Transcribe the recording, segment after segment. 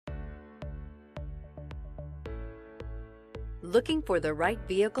Looking for the right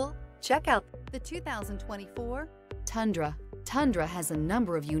vehicle? Check out the 2024 Tundra. Tundra has a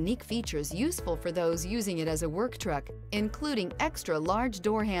number of unique features useful for those using it as a work truck, including extra large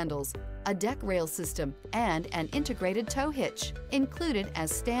door handles, a deck rail system, and an integrated tow hitch. Included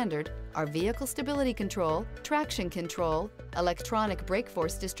as standard are vehicle stability control, traction control, electronic brake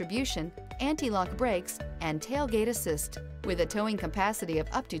force distribution, anti-lock brakes, and tailgate assist. With a towing capacity of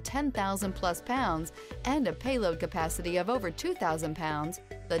up to 10,000 plus pounds and a payload capacity of over 2,000 pounds,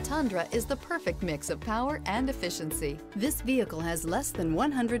 the Tundra is the perfect mix of power and efficiency. This vehicle has less than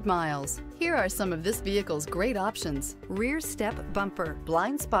 100 miles. Here are some of this vehicle's great options: rear step bumper,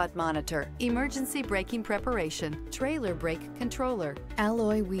 blind spot monitor, emergency braking preparation, trailer brake controller,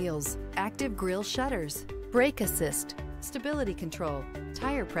 alloy wheels, active grille shutters, brake assist, stability control,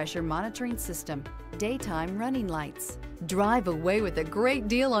 tire pressure monitoring system, daytime running lights. Drive away with a great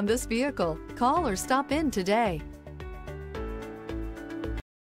deal on this vehicle. Call or stop in today.